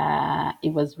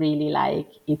it was really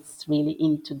it's really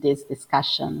into this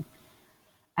discussion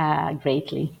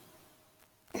greatly.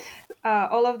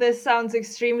 All of this sounds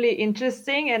extremely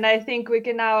interesting, and I think we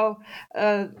can now,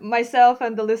 myself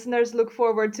and the listeners, look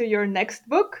forward to your next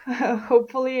book,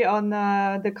 hopefully on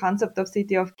the concept of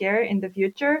city of care in the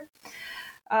future.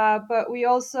 But we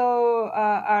also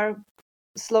are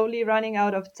slowly running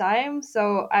out of time,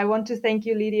 so I want to thank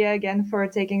you, Lidia, again for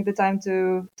taking the time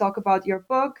to talk about your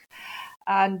book,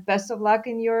 and best of luck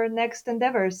in your next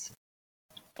endeavors.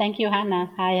 Thank you,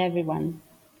 Hannah. Hi, everyone.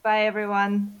 Bye,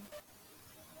 everyone.